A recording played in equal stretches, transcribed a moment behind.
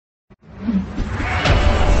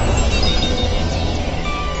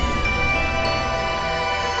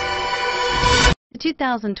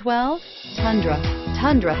2012 Tundra.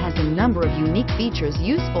 Tundra has a number of unique features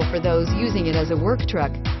useful for those using it as a work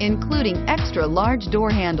truck, including extra large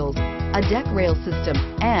door handles, a deck rail system,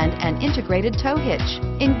 and an integrated tow hitch.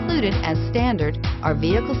 Included as standard are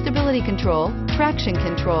vehicle stability control, traction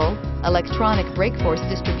control, electronic brake force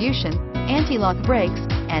distribution, anti-lock brakes,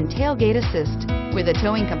 and tailgate assist. With a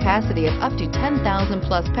towing capacity of up to 10,000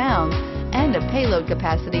 plus pounds and a payload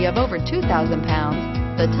capacity of over 2,000 pounds,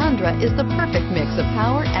 the Tundra is the perfect mix of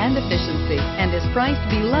power and efficiency and is priced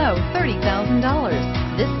below $30,000.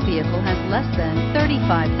 This vehicle has less than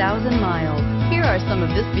 35,000 miles. Here are some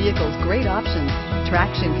of this vehicle's great options: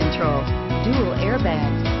 traction control, dual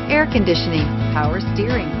airbags, air conditioning, power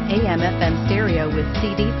steering, AM/FM stereo with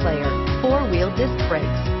CD player, four-wheel disc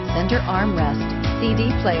brakes, center armrest,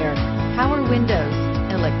 CD player, power windows,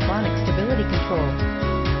 electronic stability control.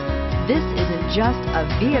 This isn't just a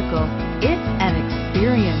vehicle, it's an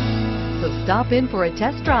experience. So stop in for a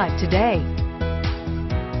test drive today.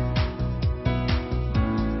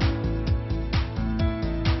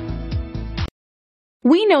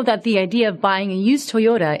 We know that the idea of buying a used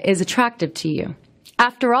Toyota is attractive to you.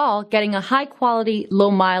 After all, getting a high-quality,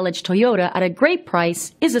 low-mileage Toyota at a great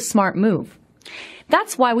price is a smart move.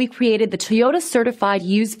 That's why we created the Toyota Certified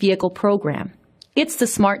Used Vehicle Program. It's the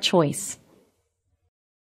smart choice.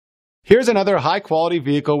 Here's another high-quality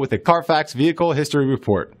vehicle with a Carfax Vehicle History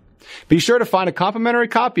Report. Be sure to find a complimentary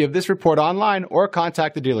copy of this report online or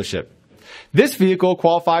contact the dealership. This vehicle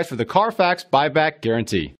qualifies for the Carfax Buyback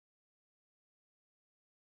Guarantee.